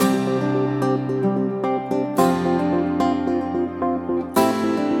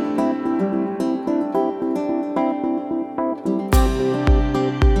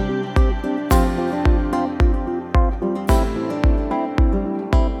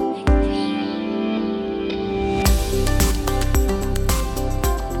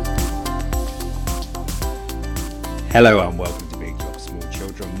Hello and welcome to Big Job Small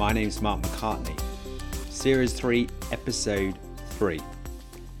Children. My name's Mark McCartney. Series 3, Episode 3.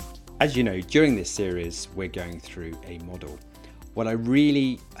 As you know, during this series, we're going through a model. What I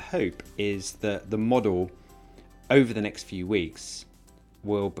really hope is that the model over the next few weeks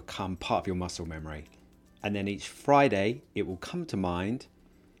will become part of your muscle memory. And then each Friday, it will come to mind.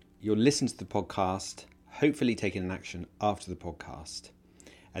 You'll listen to the podcast, hopefully taking an action after the podcast.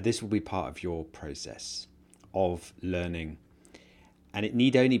 And this will be part of your process of learning, and it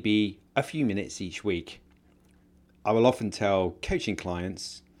need only be a few minutes each week. I will often tell coaching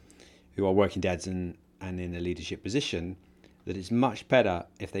clients who are working dads and in a leadership position that it's much better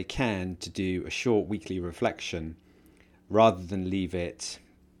if they can to do a short weekly reflection rather than leave it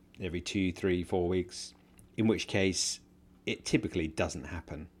every 2, 3, 4 weeks, in which case it typically doesn't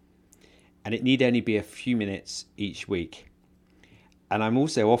happen. And it need only be a few minutes each week. And I'm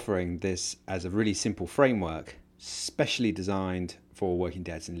also offering this as a really simple framework, specially designed for working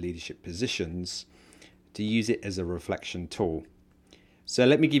dads in leadership positions, to use it as a reflection tool. So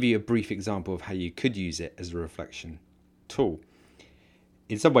let me give you a brief example of how you could use it as a reflection tool.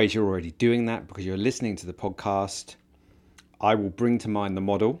 In some ways, you're already doing that because you're listening to the podcast. I will bring to mind the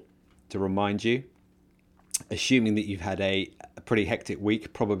model to remind you, assuming that you've had a pretty hectic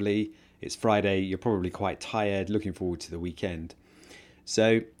week. Probably it's Friday, you're probably quite tired, looking forward to the weekend.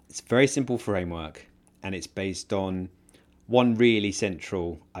 So it's a very simple framework, and it's based on one really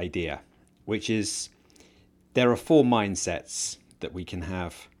central idea, which is there are 4 mindsets that we can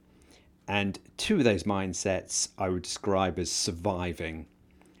have. And 2 of those mindsets I would describe as surviving,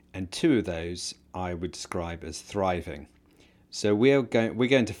 and 2 of those I would describe as thriving. So we're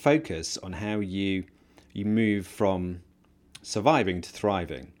going to focus on how you move from surviving to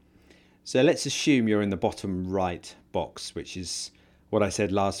thriving. So let's assume you're in the bottom right box, which is what I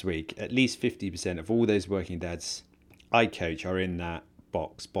said last week. At least 50% of all those working dads I coach are in that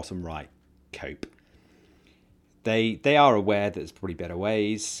box, bottom right, cope. They are aware that there's probably better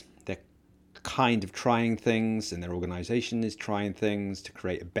ways. They're kind of trying things, and their organization is trying things to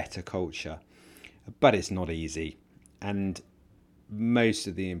create a better culture. But it's not easy. And most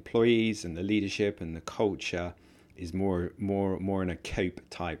of the employees and the leadership and the culture is more in a cope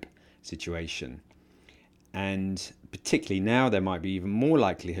type situation. And particularly now, there might be even more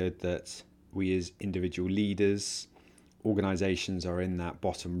likelihood that we as individual leaders, organizations are in that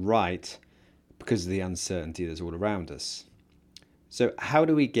bottom right because of the uncertainty that's all around us. So how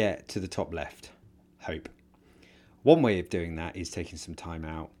do we get to the top left? Hope. One way of doing that is taking some time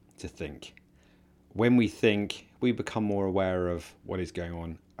out to think. When we think, we become more aware of what is going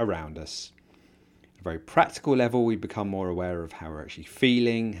on around us. At a very practical level, we become more aware of how we're actually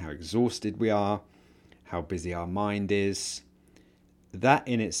feeling, how exhausted we are, how busy our mind is. That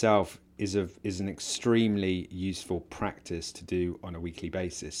in itself is an extremely useful practice to do on a weekly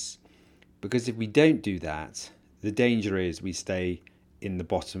basis. Because if we don't do that, the danger is we stay in the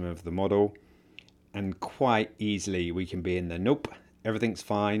bottom of the model, and quite easily we can be in the nope, everything's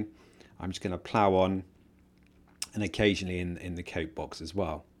fine, I'm just going to plow on, and occasionally in the cope box as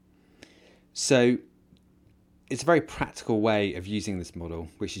well. So it's a very practical way of using this model,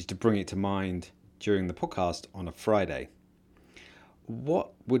 which is to bring it to mind during the podcast on a Friday.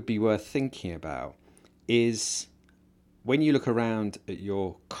 What would be worth thinking about is when you look around at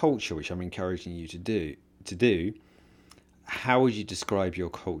your culture, which I'm encouraging you to do, how would you describe your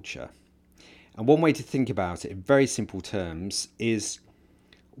culture? And one way to think about it in very simple terms is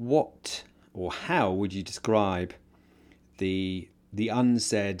what or how would you describe the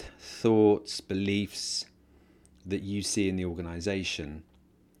unsaid thoughts, beliefs that you see in the organization,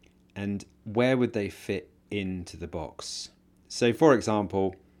 and where would they fit into the box? So, for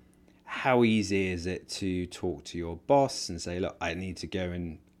example, how easy is it to talk to your boss and say, look, I need to go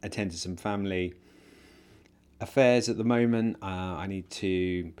and attend to some family affairs at the moment. I need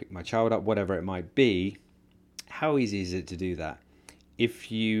to pick my child up, whatever it might be. How easy is it to do that? If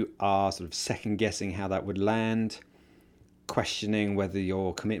you are sort of second guessing how that would land, questioning whether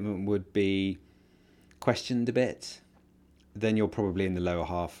your commitment would be questioned a bit, then you're probably in the lower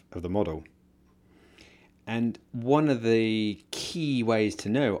half of the model. And one of the key ways to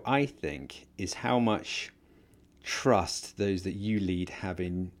know, I think, is how much trust those that you lead have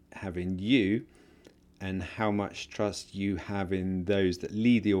in you, and how much trust you have in those that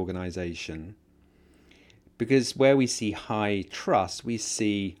lead the organization. Because where we see high trust, we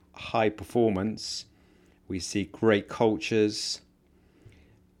see high performance, we see great cultures,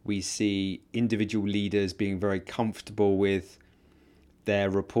 we see individual leaders being very comfortable with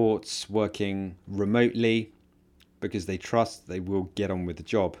their reports working remotely because they trust they will get on with the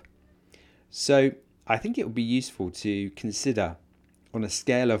job. So I think it would be useful to consider, on a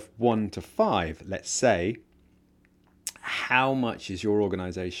scale of 1 to 5, let's say, how much is your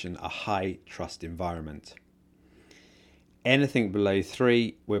organization a high trust environment? Anything below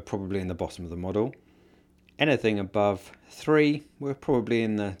 3, we're probably in the bottom of the model. Anything above 3, we're probably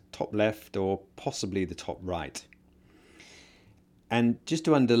in the top left or possibly the top right. And just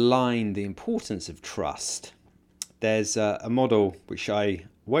to underline the importance of trust, there's a model which I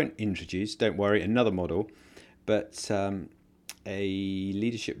won't introduce, don't worry, another model, but a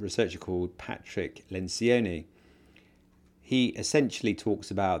leadership researcher called Patrick Lencioni. He essentially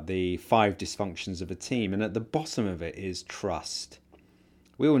talks about the 5 dysfunctions of a team, and at the bottom of it is trust.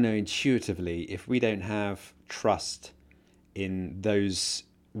 We all know intuitively, if we don't have trust in those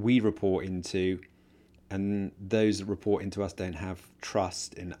we report into, and those that report into us don't have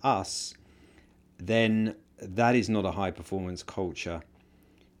trust in us, then that is not a high performance culture,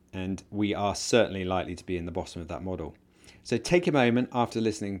 and we are certainly likely to be in the bottom of that model. So take a moment after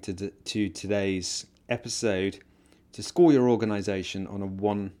listening to today's episode to score your organization on a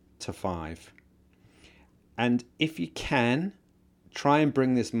 1 to 5. And if you can, try and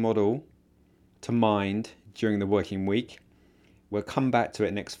bring this model to mind during the working week. We'll come back to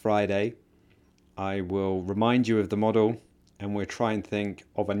it next Friday. I will remind you of the model, and we'll try and think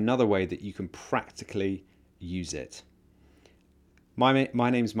of another way that you can practically use it. My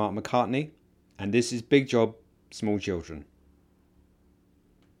name's Mark McCartney, and this is Big Job, Small Children.